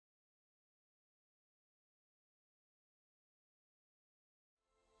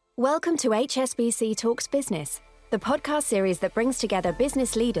Welcome to HSBC Talks Business, the podcast series that brings together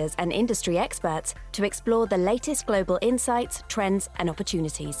business leaders and industry experts to explore the latest global insights, trends, and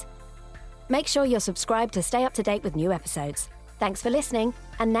opportunities. Make sure you're subscribed to stay up to date with new episodes. Thanks for listening,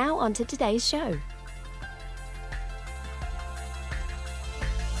 and now on to today's show.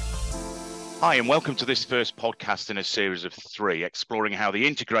 Hi, and welcome to this first podcast in a series of 3, exploring how the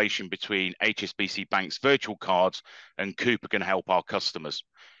integration between HSBC Bank's virtual cards and Coupa can help our customers.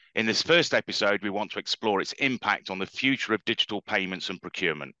 In this first episode, we want to explore its impact on the future of digital payments and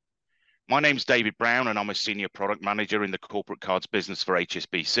procurement. My name's David Brown, and I'm a Senior Product Manager in the Corporate Cards business for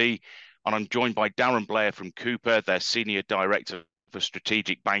HSBC, and I'm joined by Darren Blair from Coupa, their Senior Director for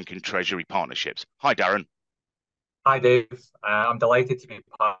Strategic Bank and Treasury Partnerships. Hi, Darren. Hi, Dave. I'm delighted to be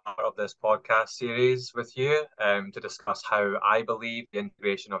part of this podcast series with you to discuss how I believe the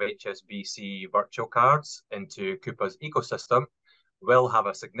integration of HSBC virtual cards into Coupa's ecosystem will have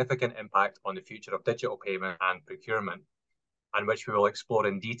a significant impact on the future of digital payment and procurement, and which we will explore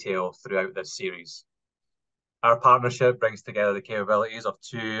in detail throughout this series. Our partnership brings together the capabilities of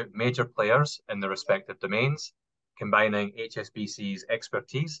 2 major players in their respective domains, combining HSBC's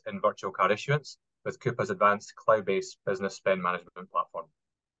expertise in virtual card issuance with Coupa's advanced cloud-based business spend management platform.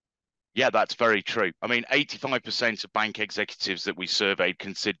 Yeah, that's very true. I mean, 85% of bank executives that we surveyed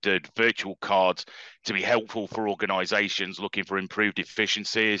considered virtual cards to be helpful for organizations looking for improved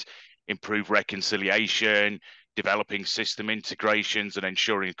efficiencies, improved reconciliation, developing system integrations, and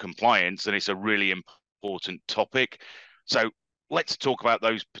ensuring compliance. And it's a really important topic. So let's talk about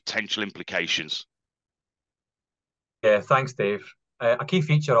those potential implications. Yeah, thanks, Dave. A key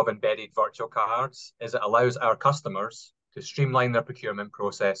feature of embedded virtual cards is it allows our customers to streamline their procurement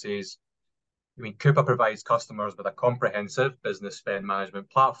processes. Coupa provides customers with a comprehensive business spend management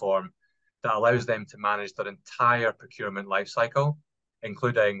platform that allows them to manage their entire procurement lifecycle,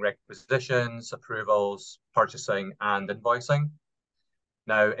 including requisitions, approvals, purchasing, and invoicing.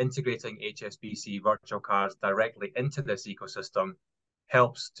 Now, integrating HSBC virtual cards directly into this ecosystem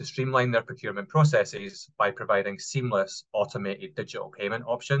helps to streamline their procurement processes by providing seamless automated digital payment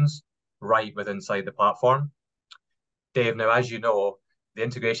options right within inside the platform. Dave, now, as you know, the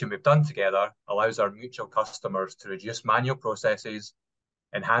integration we've done together allows our mutual customers to reduce manual processes,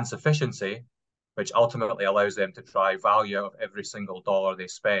 enhance efficiency, which ultimately allows them to drive value out of every single dollar they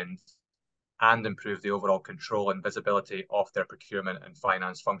spend, and improve the overall control and visibility of their procurement and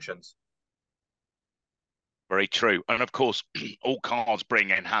finance functions. Very true. And of course, all cards bring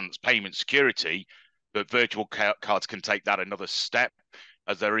enhanced payment security, but virtual cards can take that another step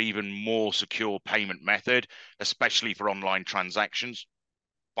as they're even more secure payment method, especially for online transactions.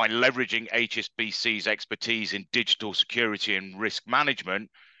 By leveraging HSBC's expertise in digital security and risk management,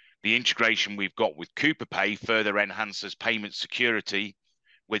 the integration we've got with Coupa Pay further enhances payment security,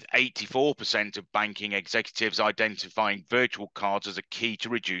 with 84% of banking executives identifying virtual cards as a key to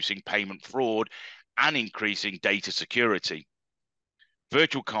reducing payment fraud and increasing data security.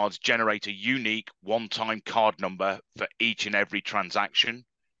 Virtual cards generate a unique one-time card number for each and every transaction,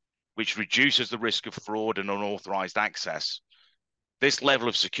 which reduces the risk of fraud and unauthorized access. This level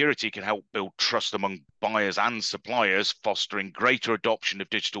of security can help build trust among buyers and suppliers, fostering greater adoption of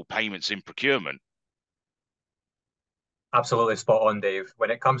digital payments in procurement. Absolutely spot on, Dave. When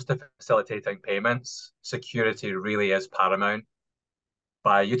it comes to facilitating payments, security really is paramount.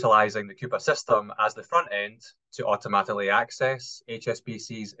 By utilizing the Coupa system as the front end to automatically access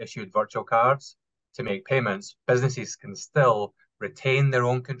HSBC's issued virtual cards to make payments, businesses can still retain their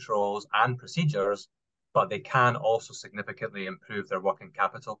own controls and procedures, but they can also significantly improve their working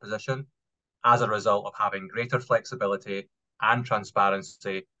capital position as a result of having greater flexibility and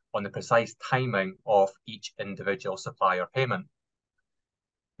transparency on the precise timing of each individual supplier payment.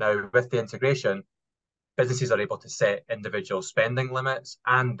 Now, with the integration, businesses are able to set individual spending limits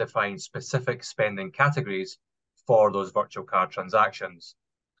and define specific spending categories for those virtual card transactions.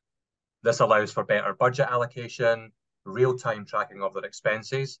 This allows for better budget allocation, real-time tracking of their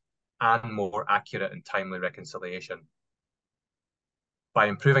expenses, and more accurate and timely reconciliation. By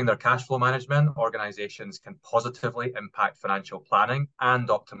improving their cash flow management, organizations can positively impact financial planning and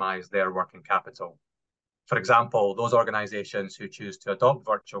optimize their working capital. For example, those organizations who choose to adopt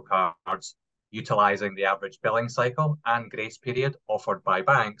virtual cards utilizing the average billing cycle and grace period offered by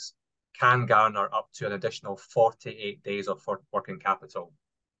banks can garner up to an additional 48 days of working capital,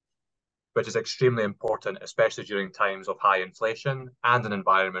 which is extremely important, especially during times of high inflation and an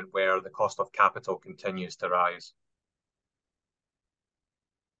environment where the cost of capital continues to rise.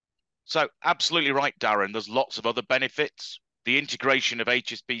 So absolutely right, Darren. There's lots of other benefits. The integration of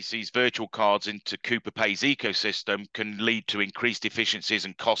HSBC's virtual cards into Cooper Pay's ecosystem can lead to increased efficiencies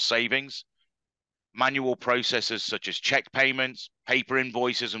and cost savings. Manual processes such as check payments, paper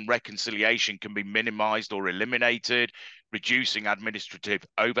invoices, and reconciliation can be minimized or eliminated, reducing administrative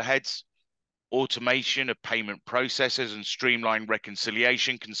overheads. Automation of payment processes and streamlined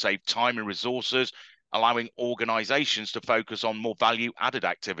reconciliation can save time and resources, allowing organizations to focus on more value-added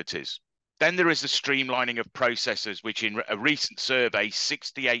activities. Then there is the streamlining of processes, which in a recent survey,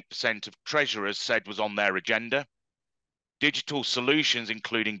 68% of treasurers said was on their agenda. Digital solutions,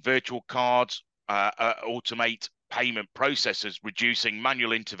 including virtual cards, automate payment processes, reducing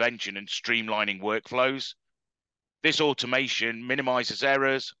manual intervention and streamlining workflows. This automation minimizes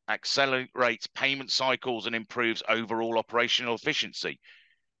errors, accelerates payment cycles, and improves overall operational efficiency.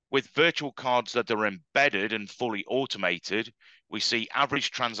 With virtual cards that are embedded and fully automated, we see average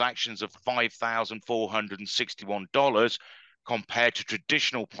transactions of $5,461 compared to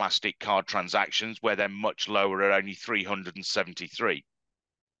traditional plastic card transactions where they're much lower at only $373.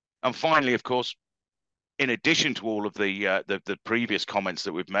 And finally, of course, in addition to all of the previous comments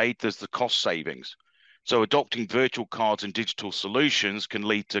that we've made, there's the cost savings. So adopting virtual cards and digital solutions can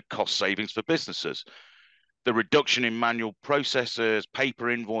lead to cost savings for businesses. The reduction in manual processes, paper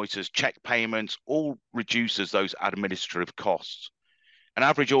invoices, check payments, all reduces those administrative costs. An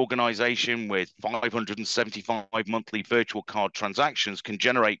average organization with 575 monthly virtual card transactions can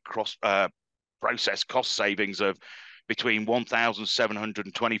generate process cost savings of between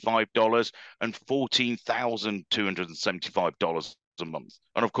 $1,725 and $14,275 a month.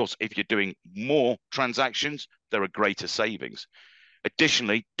 And of course, if you're doing more transactions, there are greater savings.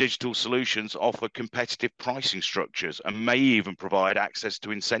 Additionally, digital solutions offer competitive pricing structures and may even provide access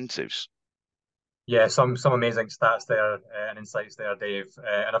to incentives. Yeah, some amazing stats there and insights there, Dave.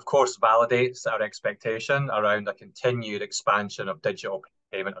 And of course, validates our expectation around a continued expansion of digital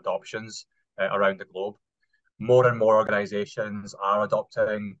payment adoptions around the globe. More and more organizations are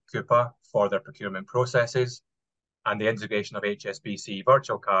adopting Coupa for their procurement processes, and the integration of HSBC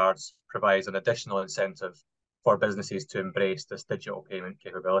virtual cards provides an additional incentive for businesses to embrace this digital payment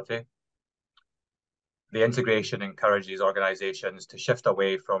capability. The integration encourages organizations to shift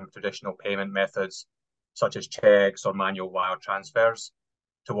away from traditional payment methods, such as checks or manual wire transfers,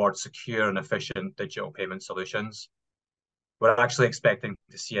 towards secure and efficient digital payment solutions. We're actually expecting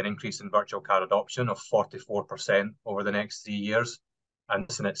to see an increase in virtual card adoption of 44% over the next 3 years, and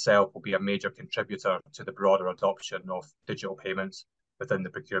this in itself will be a major contributor to the broader adoption of digital payments within the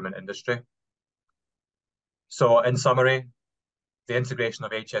procurement industry. So in summary, the integration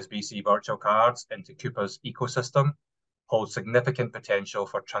of HSBC virtual cards into Coupa's ecosystem holds significant potential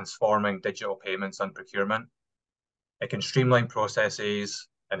for transforming digital payments and procurement. It can streamline processes,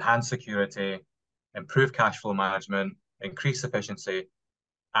 enhance security, improve cash flow management, increase efficiency,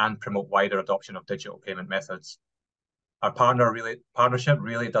 and promote wider adoption of digital payment methods. Our partnership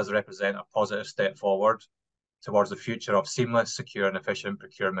really does represent a positive step forward towards the future of seamless, secure, and efficient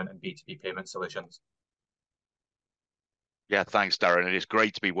procurement and B2B payment solutions. Yeah, thanks, Darren. It is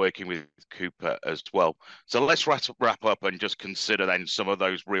great to be working with Coupa as well. So let's wrap up and just consider then some of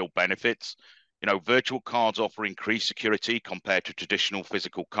those real benefits. Virtual cards offer increased security compared to traditional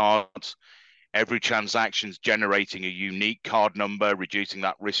physical cards. Every transaction is generating a unique card number, reducing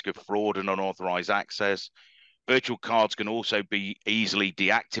that risk of fraud and unauthorized access. Virtual cards can also be easily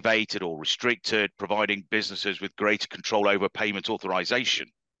deactivated or restricted, providing businesses with greater control over payment authorization.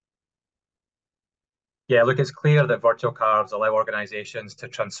 Yeah, look, it's clear that virtual cards allow organizations to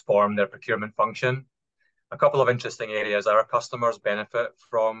transform their procurement function. A couple of interesting areas our customers benefit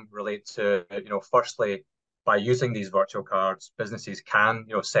from relate to, firstly, by using these virtual cards, businesses can,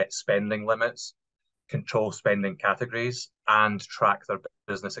 set spending limits, control spending categories, and track their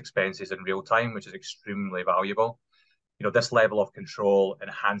business expenses in real time, which is extremely valuable. This level of control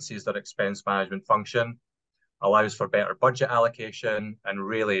enhances their expense management function, allows for better budget allocation, and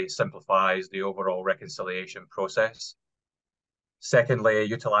really simplifies the overall reconciliation process. Secondly,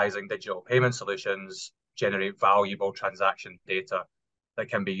 utilizing digital payment solutions generate valuable transaction data that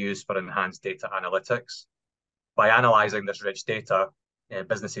can be used for enhanced data analytics. By analyzing this rich data,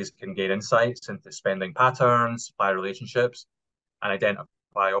 businesses can gain insights into spending patterns, supplier relationships, and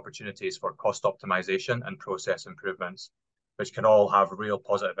identify opportunities for cost optimization and process improvements, which can all have real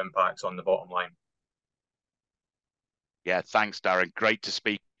positive impacts on the bottom line. Yeah, thanks, Darren. Great to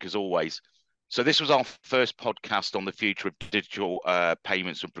speak as always. So this was our first podcast on the future of digital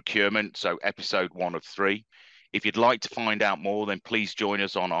payments and procurement, so episode 1 of 3. If you'd like to find out more, then please join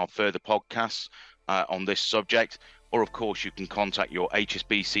us on our further podcasts on this subject, or of course you can contact your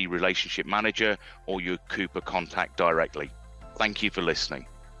HSBC relationship manager or your Coupa contact directly. Thank you for listening.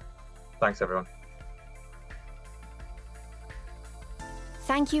 Thanks, everyone.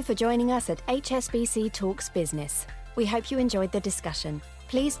 Thank you for joining us at HSBC Talks Business. We hope you enjoyed the discussion.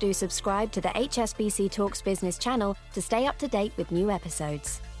 Please do subscribe to the HSBC Talks Business channel to stay up to date with new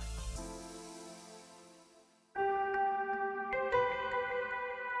episodes.